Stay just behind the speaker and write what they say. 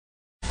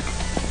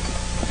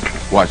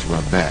Watch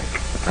my back.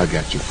 I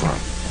got you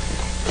front.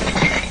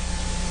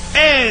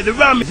 Hey, the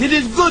Ram, it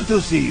is good to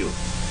see you.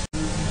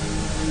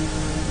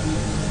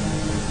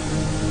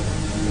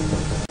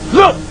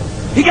 Look!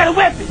 He got a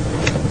weapon!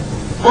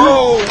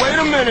 Whoa, wait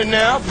a minute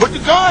now. Put the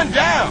gun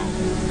down.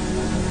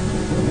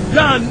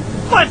 Gun?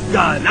 What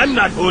gun? I'm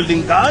not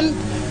holding gun.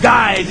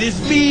 Guys, it's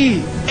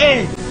me,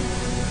 Ed.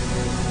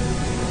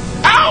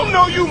 I don't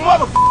know you,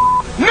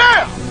 motherfucker.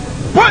 Now,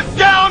 put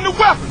down the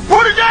weapon.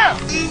 Put it down.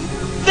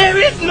 There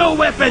is no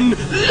weapon.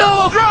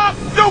 Look! Drop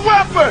the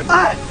weapon.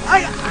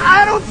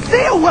 I don't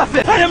see a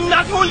weapon. I am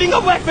not holding a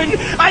weapon.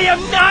 I am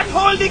not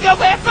holding a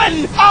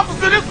weapon.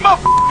 Officer, this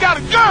motherfucker got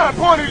a gun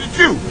pointed at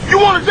you. You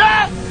want to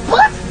die?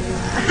 What?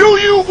 Do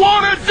you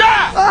want to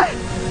die?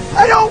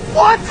 I don't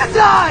want to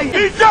die.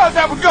 He does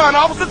have a gun,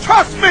 officer.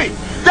 Trust me.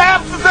 The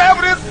absence of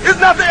evidence is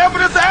not the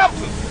evidence of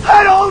absence.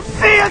 I don't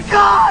see a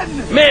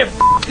gun. Man,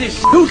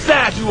 this. Whose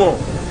side you on?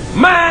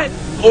 Mine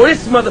or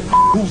this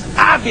motherfucker who's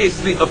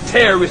obviously of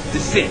terrorist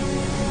descent?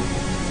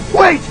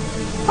 Wait.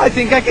 I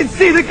think I can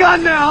see the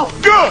gun now.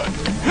 Good.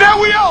 Now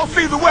we all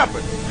see the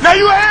weapon. Now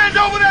you hand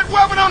over that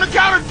weapon on the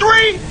count of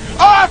 3,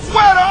 or I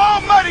swear to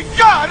Almighty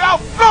God, I'll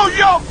blow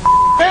your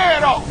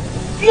head off.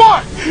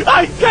 1.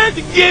 I can't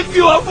give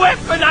you a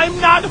weapon I'm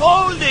not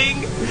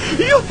holding.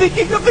 You're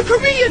thinking of the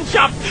Korean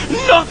shop,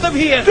 north of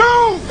here. 2.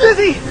 Is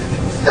he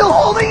still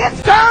holding it?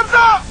 Time's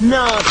up.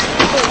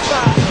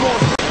 No.